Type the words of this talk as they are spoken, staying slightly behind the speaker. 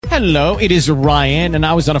Hello, it is Ryan, and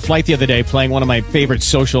I was on a flight the other day playing one of my favorite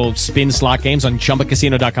social spin slot games on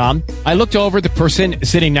ChumbaCasino.com. I looked over at the person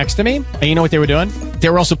sitting next to me, and you know what they were doing? They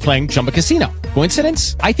were also playing Chumba Casino.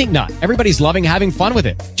 Coincidence? I think not. Everybody's loving having fun with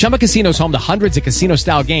it. Chumba Casino is home to hundreds of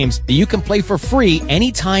casino-style games that you can play for free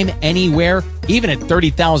anytime, anywhere, even at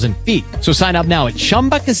 30,000 feet. So sign up now at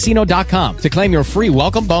ChumbaCasino.com to claim your free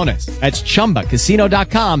welcome bonus. That's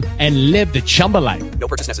ChumbaCasino.com and live the Chumba life. No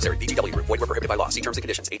purchase necessary. VGW. Void where prohibited by law. See terms and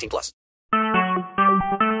conditions. 18+.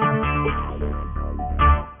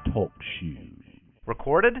 Talk shoes.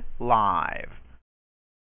 Recorded live.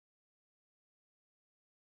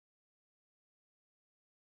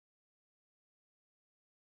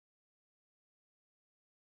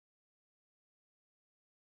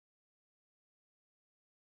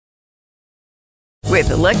 With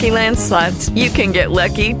the Lucky Land Slots, you can get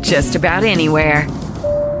lucky just about anywhere.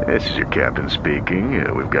 This is your captain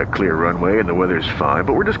speaking. We've got clear runway and the weather's fine,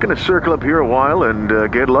 but we're just going to circle up here a while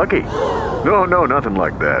and get lucky. No, nothing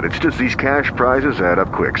like that. It's just these cash prizes add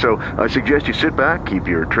up quick. So I suggest you sit back, keep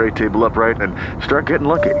your tray table upright, and start getting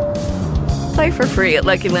lucky. Play for free at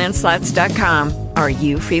LuckyLandSlots.com. Are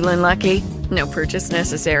you feeling lucky? No purchase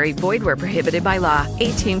necessary. Void where prohibited by law.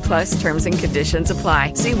 18+ terms and conditions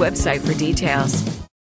apply. See website for details.